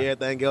money. Yeah.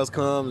 Everything else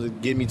comes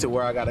and get me to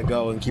where I gotta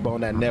go and keep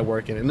on that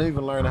networking and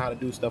even learn how to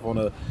do stuff on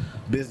a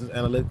business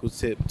analytical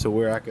tip to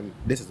where I can.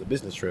 This is a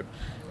business trip.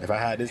 If I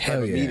had this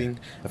type of meeting,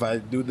 if I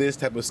do this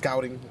type of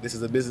scouting, this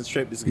is a business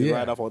trip. This is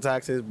right off on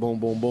taxes. Boom,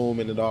 boom, boom,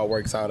 and it all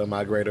works out in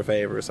my greater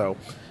favor. So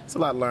it's a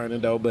lot of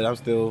learning though, but I'm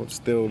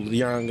still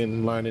young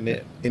and learning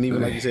it. And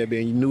even like you said,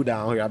 being new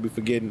down here, I'll be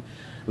forgetting.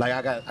 Like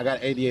I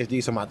got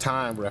ADHD, so my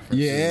time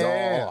reference is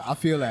all off. I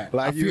feel that.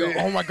 Like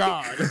oh my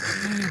God.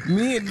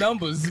 Me and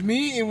numbers.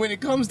 And when it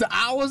comes to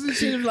hours and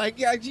shit, I'm like,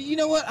 yeah, you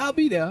know what? I'll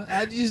be there.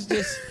 I just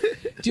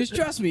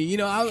trust me. You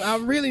know,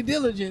 I'm really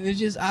diligent. It's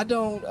just I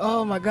don't.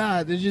 Oh my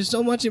God, there's just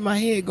so much in my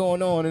head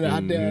going on,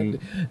 and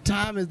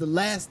time is the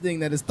last thing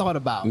that is thought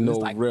about. No,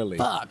 it's like, really.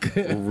 Fuck.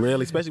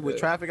 Really, especially with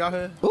traffic out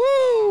here.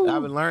 Woo!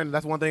 I've been learning.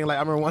 That's one thing. Like I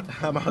remember one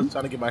time I was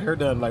trying to get my hair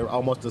done, like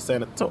almost to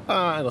San Antonio.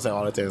 I ain't gonna say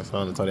all the time to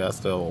San Antonio. That's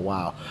still a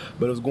while,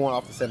 but it was going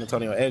off the San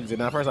Antonio exit.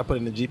 And at first I put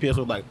in the GPS, it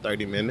was like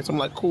 30 minutes. I'm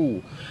like,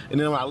 cool. And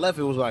then when I left,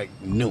 it was like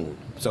noon.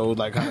 So it was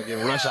like kind of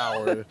getting rush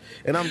hour.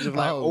 And I'm just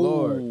like,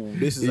 oh,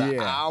 this is an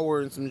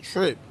hour and some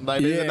trip.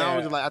 Like this, and I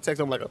was just like, I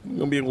text him like, I'm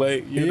gonna be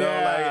late. You know,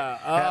 like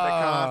had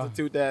to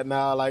constitute that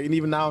now. Like, and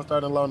even now I'm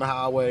starting to learn the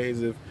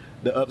highways of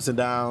the ups and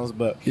downs,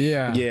 but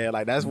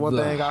like that's one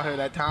thing out here.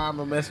 That time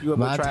will mess you up.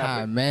 My with traffic.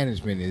 time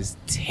management is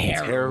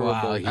terrible.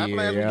 Out here, I feel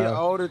like as we get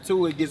older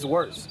too, it gets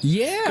worse.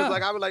 Yeah,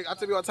 because like I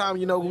tell you all the time,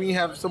 you know, we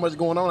have so much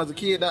going on as a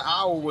kid. That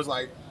hour was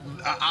like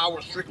an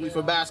hour strictly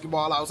for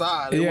basketball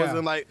outside. It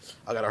wasn't like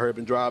I gotta hurry up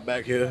and drive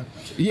back here.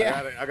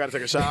 Yeah, I gotta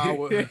take a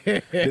shower.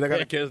 Then I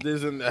gotta catch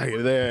this and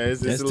there.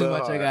 It's That's too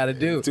much. I gotta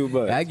do. Too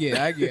much. I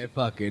get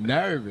fucking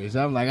nervous.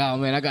 I'm like, oh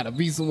man, I gotta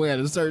be somewhere at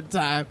a certain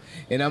time,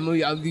 and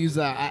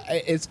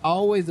it's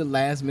always the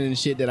last minute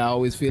shit that I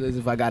always feel as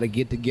if I gotta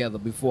get together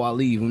before I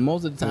leave. And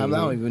most of the times I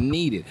don't even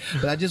need it,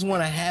 but I just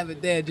want to have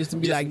it there just to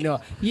be like, no,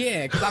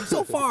 because I'm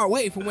so far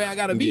away from where I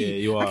gotta be. Yeah,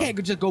 you are. I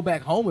can't just go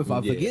back home if I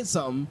forget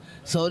something.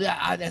 So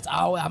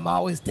I'm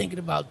always thinking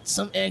about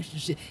some extra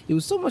shit. It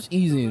was so much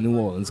easier in New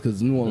Orleans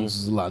because New Orleans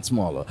is a lot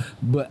smaller,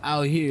 but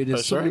out here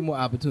there's so many more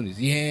opportunities.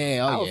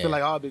 I would feel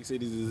like all big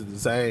cities is the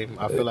same.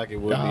 I feel like it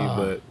would be,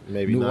 but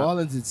maybe New not. New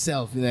Orleans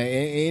itself,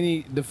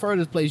 the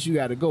furthest place you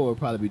got to go would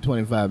probably be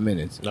 25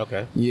 minutes.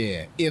 Okay.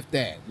 Yeah, if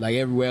that. Like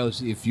everywhere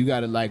else, if you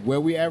got to like where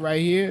we at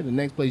right here, the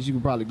next place you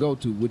can probably go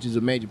to, which is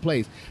a major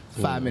place,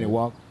 5-minute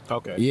walk.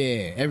 Okay.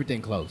 Yeah,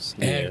 everything close.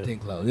 Yeah. Everything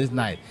close. It's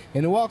nice.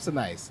 And the walks are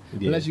nice.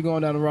 Yeah. Unless you're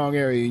going down the wrong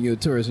area and you're a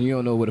tourist and you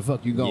don't know where the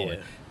fuck you're going.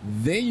 Yeah.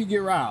 Then you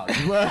get riled.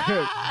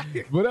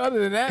 But other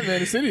than that, man,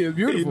 the city is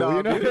beautiful. You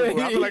know?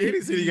 Beautiful. I feel like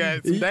any city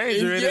got some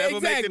danger in it. Exactly.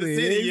 Make it a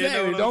city, you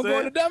know don't go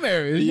in the dumb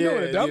areas. You know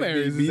where the dumb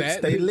areas is at.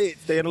 Stay lit.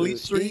 Stay in elite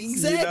streets.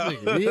 Exactly.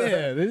 You know?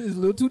 Yeah, this is a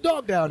little too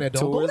dark down there.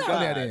 Don't go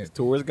down there then.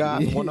 Tourist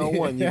guys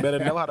 101. You better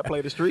know how to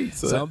play the streets.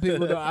 So. Some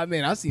people don't. I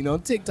mean, I seen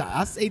on TikTok.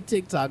 I say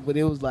TikTok, but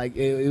it was like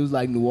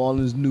New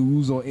Orleans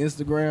news on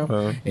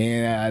Instagram,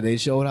 and they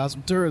showed how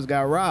some tourists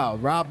got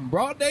robbed in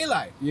broad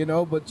daylight. You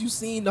know, but you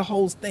seen the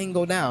whole thing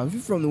go down. If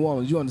you're from New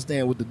Orleans, you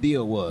understand what the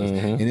deal was.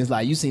 And it's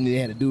like you seen that they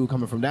had a dude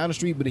coming from down the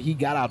street, but he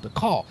got out the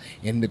car,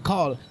 and the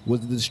car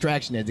was the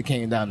distraction as it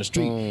came down the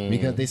street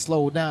because they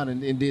slowed down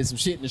and did some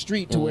shit in the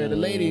street to where the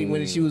lady,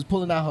 when she was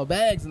pulling out her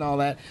bags and all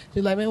that,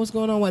 she's like, man, what's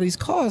going on? Why these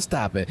cars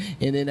stopping?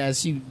 And then as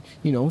she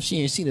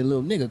ain't seen a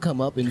little nigga come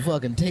up and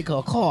fucking take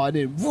her car and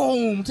then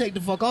boom, take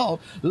the fuck off.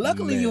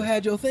 Luckily you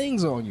had your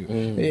things on you.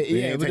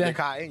 Yeah, take the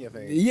car in your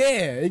things.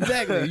 Yeah,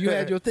 exactly. You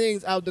had your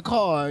things out the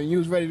car and you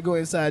was ready to go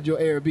inside your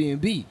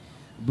Airbnb.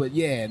 But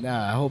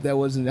I hope that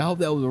was a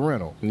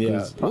rental.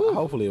 Yeah,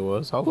 hopefully it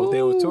was. Hopefully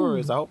they were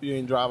tourists. I hope you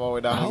didn't drive all the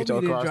way down and get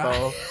your car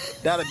stolen.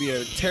 That'd be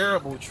a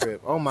terrible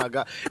trip. Oh my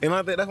God! And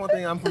that's one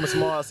thing. I'm from a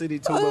small city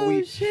too,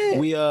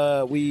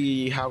 but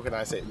we how can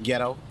I say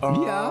ghetto?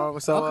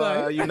 So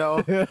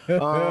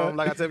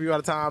like I tell you all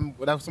the time.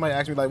 When somebody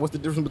asks me like, what's the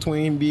difference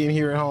between being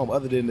here and home,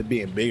 other than it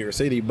being bigger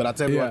city? But I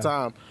tell you all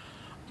the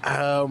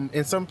time.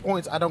 In some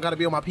points, I don't got to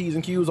be on my P's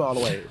and Q's all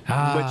the way.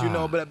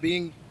 But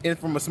being in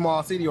from a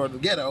small city or the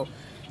ghetto,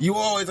 you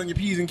always on your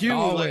P's and Q's.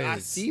 Like, I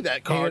see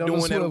that car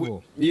doing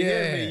that.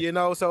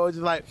 Yeah. So it's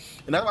just like,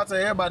 and that's why I tell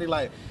everybody,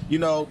 like,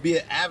 be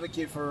an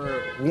advocate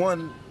for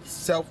one,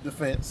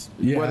 self-defense.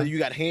 Whether you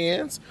got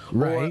hands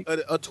or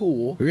a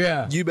tool,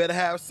 you better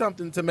have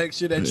something to make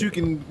sure that you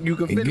can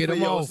fend for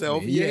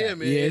yourself. And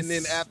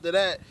then after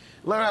that,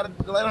 learn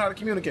how to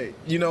communicate.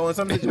 In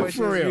some situations,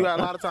 you got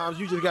a lot of times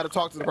you just got to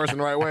talk to the person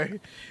the right way.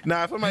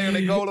 Now, if somebody on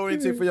their goal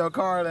oriented for your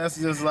car, that's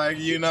just like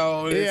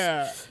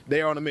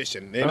they're on a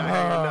mission. They're not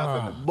hearing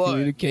nothing. But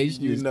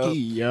communication is key,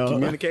 yo.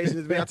 Communication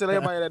is big. I tell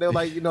everybody that they're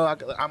like,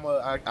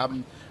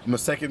 I'm a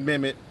Second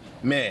Amendment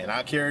man.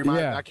 I carry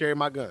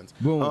my guns.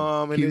 Boom.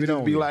 And they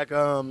just be like,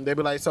 they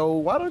be like, so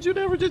why don't you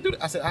never just do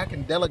that? I said, I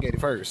can delegate it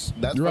first.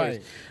 That's right.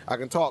 First. I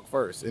can talk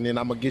first, and then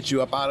I'm gonna get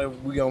you up out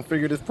of. We gonna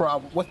figure this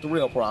problem. What's the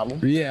real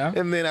problem? Yeah.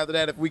 And then after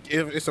that, if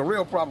it's a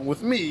real problem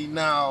with me,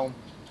 now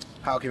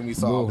how can we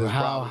solve this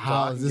problem?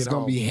 How is this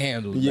gonna be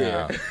handled?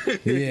 Yeah. Now?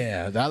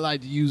 Yeah. I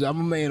like to use. I'm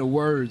a man of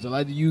words. I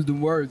like to use the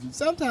words, and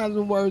sometimes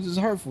the words is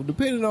hurtful,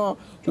 depending on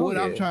what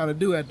I'm trying to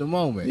do at the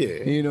moment.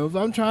 Yeah. You know, if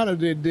I'm trying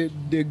to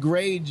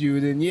degrade you,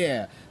 then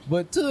yeah.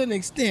 But to an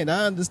extent,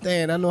 I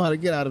understand. I know how to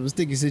get out of a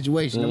sticky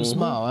situation. I'm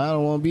small. I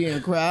don't want to be in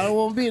the crowd. I don't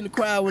want to be in the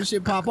crowd when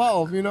shit pop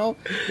off. You know,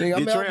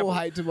 I'm elbow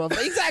height to my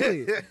face.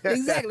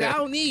 Exactly. I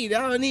don't need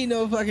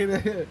no fucking.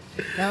 I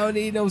don't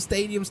need no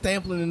stadium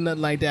stampling and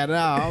nothing like that. No,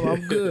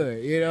 I'm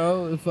good. You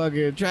know,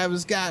 fucking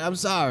Travis Scott. I'm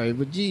sorry,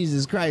 but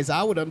Jesus Christ,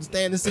 I would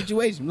understand the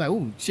situation. I'm like,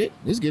 oh shit,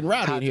 it's getting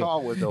rowdy in here. How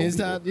tall was those?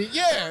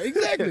 Yeah,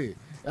 exactly.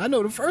 I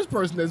know the first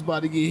person that's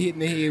about to get hit in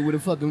the head with a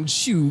fucking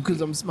shoe because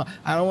I'm smart.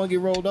 I don't want to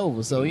get rolled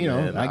over, so you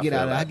know I get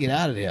out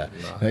of there.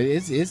 No.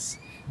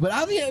 But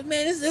out here,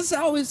 man, it's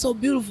always so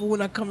beautiful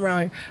when I come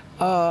around here.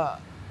 I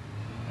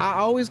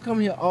always come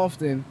here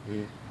often,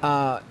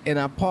 and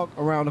I park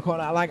around the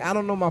corner. I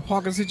don't know my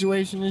parking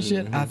situation and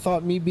shit. I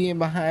thought me being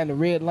behind the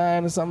red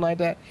line or something like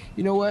that.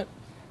 You know what?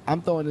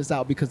 I'm throwing this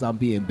out because I'm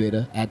being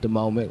bitter at the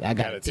moment. I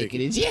got a ticket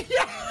and shit.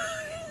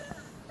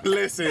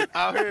 Listen,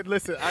 I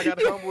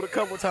got humbled a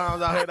couple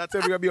times out here. I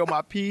tell you, I be on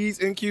my P's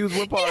and Q's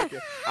when parking.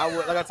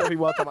 Like I tell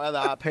people all the time, either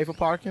I pay for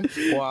parking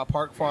or I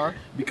park far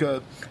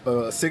because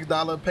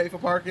 $6 pay for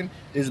parking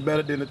is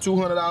better than a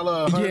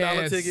 $200,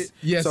 $100 ticket.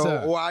 Yes, so,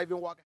 sir. Or I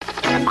even walk.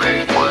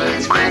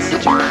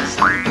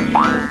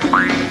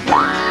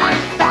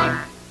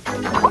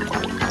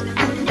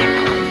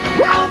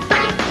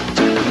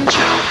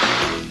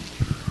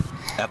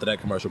 After that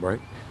commercial break.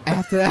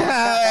 And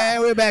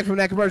we're back from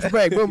that commercial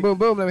break. Boom, boom,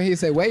 boom. Let me hear you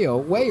say,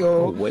 wayo.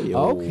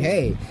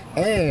 Okay.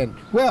 And,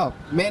 well,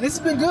 man, this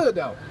has been good,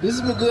 though. This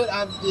has been good.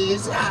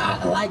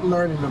 I like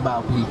learning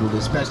about people,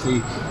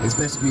 especially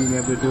being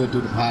able to do it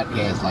through the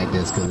podcast like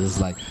this, because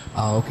it's like,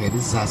 oh, okay,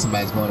 this is how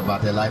somebody's going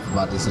about their life,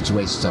 about this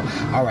situation. So,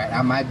 all right,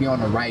 I might be on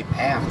the right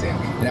path then.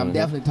 And I'm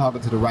definitely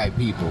talking to the right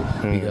people,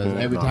 because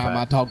every time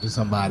I talk to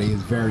somebody,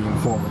 it's very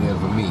informative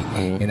for me.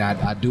 And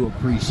I do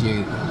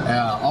appreciate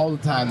all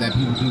the time that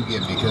people do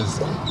give me, because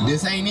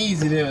this ain't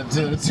easy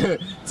to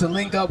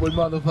link up with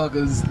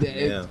motherfuckers,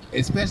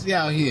 especially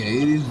out here.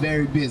 It is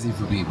very busy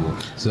for people.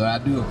 So I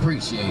do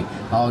appreciate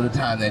all the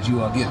time that you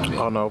are giving me.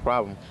 Oh, no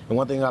problem. And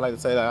one thing I like to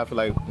say that I feel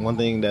like one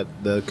thing that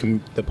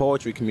the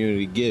poetry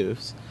community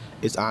gives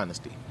is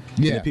honesty.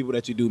 Yeah. And the people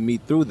that you do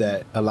meet through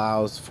that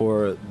allows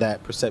for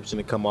that perception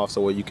to come off, so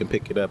where you can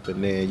pick it up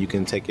and then you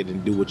can take it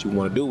and do what you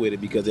want to do with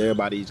it, because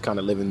everybody's kind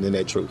of living in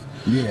their truth.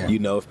 Yeah. You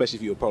know, especially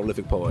if you're a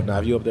prolific poet. Now,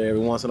 if you're up there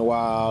every once in a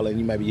while and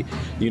you might be,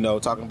 you know,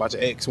 talking about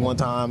your ex one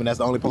time and that's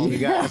the only poem you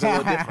got, it's a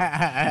little different.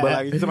 But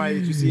like somebody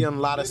that you see on a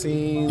lot of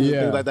scenes and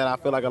things like that, I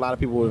feel like a lot of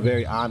people were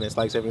very honest.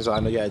 Like, so I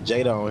know you had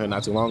Jada on here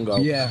not too long ago.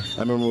 Yeah. I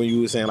remember when you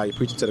were saying like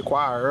preaching to the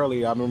choir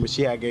earlier. I remember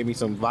she had gave me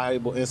some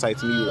valuable insight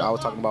to me. I was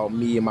talking about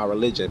me and my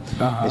religion,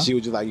 and she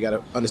was just like, you got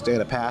to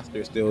understand the pastor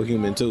is still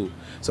human too.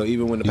 So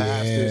even when the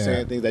pastor is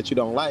saying things that you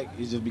don't like,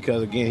 it's just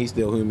because, again, he's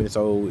still human.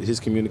 So his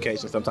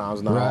communication sometimes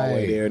is not all the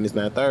way there, and it's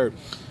not third.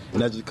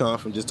 And that just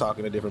comes from just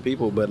talking to different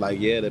people. But like,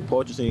 the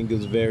poetry scene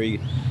gives very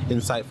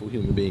insightful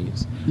human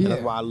beings. And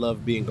that's why I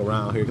love being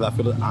around here, because I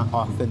feel the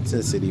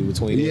authenticity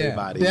between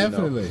everybody.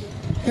 Definitely.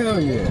 You know?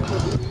 Hell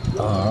yeah.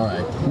 All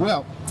right.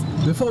 Well,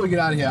 before we get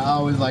out of here, I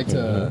always like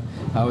to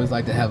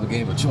have a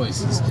game of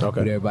choices with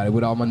everybody,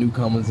 with all my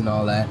newcomers and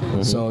all that.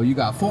 So you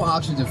got 4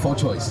 options and 4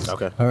 choices.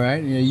 Okay. All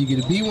right. You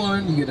get to be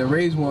one, you get to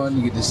raise one,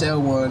 you get to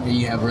sell one, and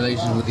you have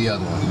relations with the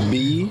other one.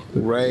 Be,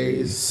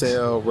 raise,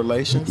 sell,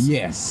 relations?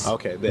 Yes.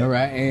 Okay. All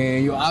right.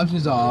 And your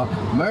options are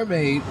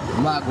mermaid,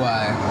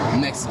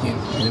 mogwai, Mexican,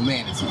 and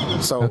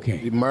manatee. So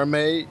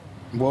mermaid.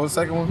 What was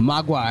the second one?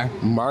 Mogwai.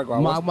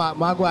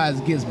 Mogwai is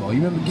Gizmo.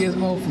 You remember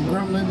Gizmo from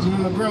Gremlins? You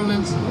remember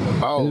Gremlins?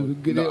 Oh.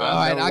 No, all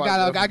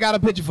right, I got a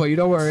picture for you.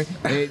 Don't worry.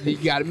 You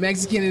got a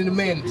Mexican and a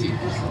manatee.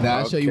 Now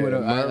I'll show you what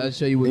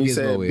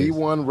Gizmo is. Be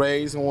one,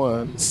 raise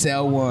one,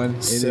 sell one,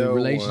 and then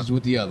relations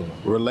with the other one.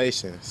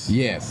 Relations.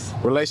 Yes.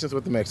 Relations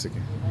with the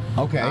Mexican.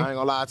 Okay. I ain't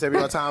gonna lie to you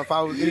all the time. If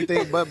I was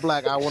anything but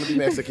black, I want to be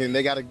Mexican.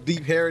 They got a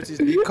deep heritage,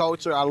 deep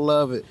culture. I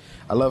love it.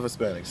 I love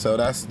Hispanic. So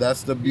that's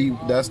the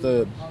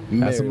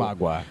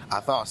Mogwai. I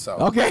thought so.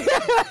 Okay.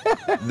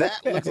 That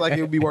looks like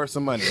it would be worth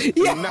some money.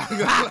 Yeah. Not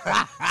gonna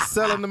lie.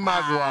 Selling the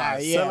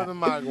Mogwai. Selling the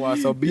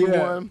Mogwai. So be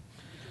one.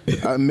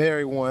 I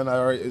married one. I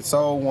already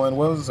sold one.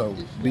 What was it? So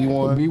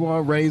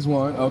B1, raise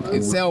one.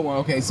 Okay, sell one.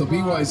 Okay, so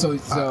B1. So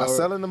I'm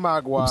selling the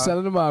Mogwai. I'm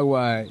selling the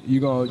Mogwai.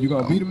 You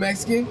gonna be the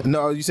Mexican?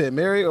 No, you said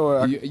married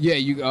or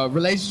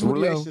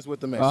relations with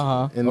the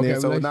Mexican. And then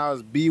so now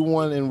it's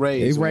B1 and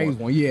raise. Raise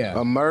one. Yeah.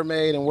 A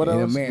mermaid and what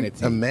else? And a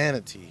manatee. A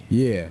manatee.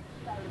 Yeah.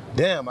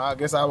 damn, I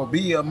guess I would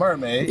be a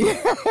mermaid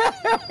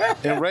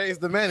and raise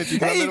the man that you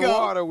come in the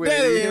water with.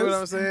 You know what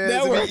I'm saying?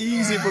 It would be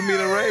easy for me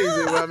to raise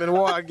it. When I'm in the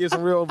water, I get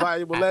some real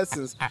valuable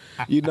lessons,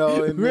 you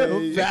know. And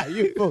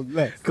valuable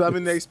lessons. Because I'm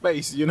in their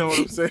space, you know what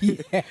I'm saying?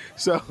 Yeah.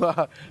 So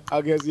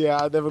I guess,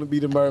 I'll definitely be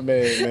the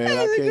mermaid, man.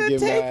 I can't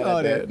get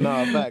mad at that.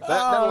 No, fact.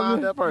 That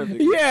lined up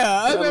perfect.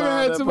 Yeah, I've never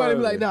heard somebody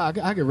be like, no,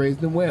 I can raise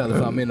them well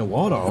if I'm in the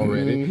water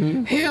already.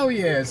 Mm-hmm. Hell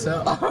yeah,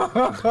 so.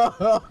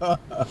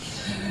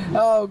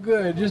 Oh,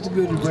 good. Just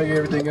good to bring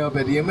everything up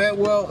at the end. Man,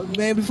 well,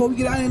 man, before we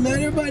get out of here, let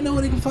everybody know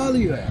where they can follow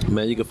you at.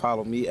 Man, you can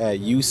follow me at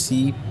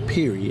UC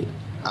period.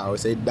 I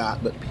always say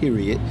dot, but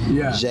period.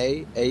 Yeah.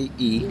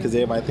 JAE, because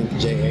everybody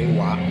thinks JAY.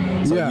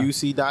 So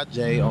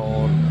UC.J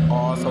on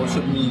all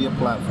social media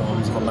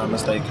platforms, if I'm not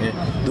mistaken.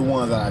 The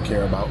ones that I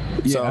care about.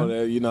 Yeah.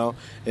 So, you know,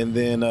 and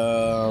then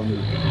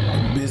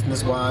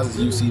business-wise,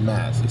 it's UC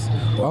Masses.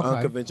 Or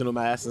Unconventional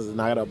Masses,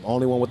 and I got the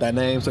only one with that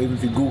name. So even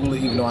if you Google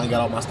it, even though I ain't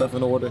got all my stuff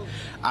in order,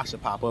 I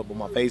should pop up on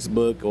my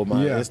Facebook or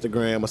my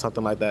Instagram or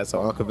something like that.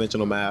 So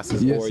Unconventional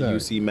Masses or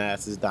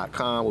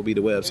UCmasses.com will be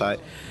the website.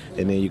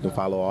 And then you can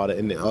follow all the,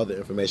 and the other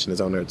information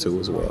is on there too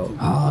as well.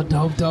 Oh,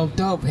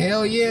 dope.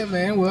 Hell yeah,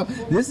 man. Well,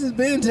 this has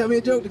been Tell Me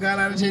a Joke, the guy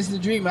out of Chasing the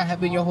Dream. I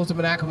have been your host of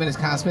Maniacal Menace,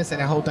 Kyle Smith,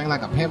 and that whole thing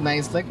like a pimp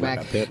named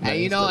Slickback. And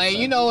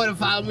you know where to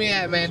follow me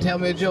at, man. Tell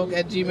me a joke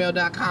at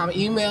gmail.com.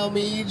 Email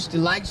me, just to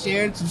like,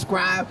 share, and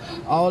subscribe.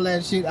 All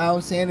that shit I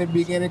was saying at the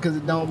beginning, because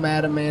it don't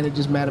matter, man. It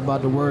just matters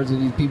about the words of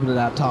these people that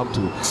I talk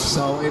to.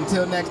 So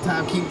until next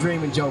time, keep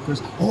dreaming,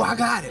 jokers. Oh, I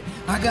got it.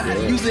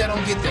 Usually I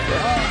don't get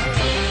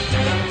that.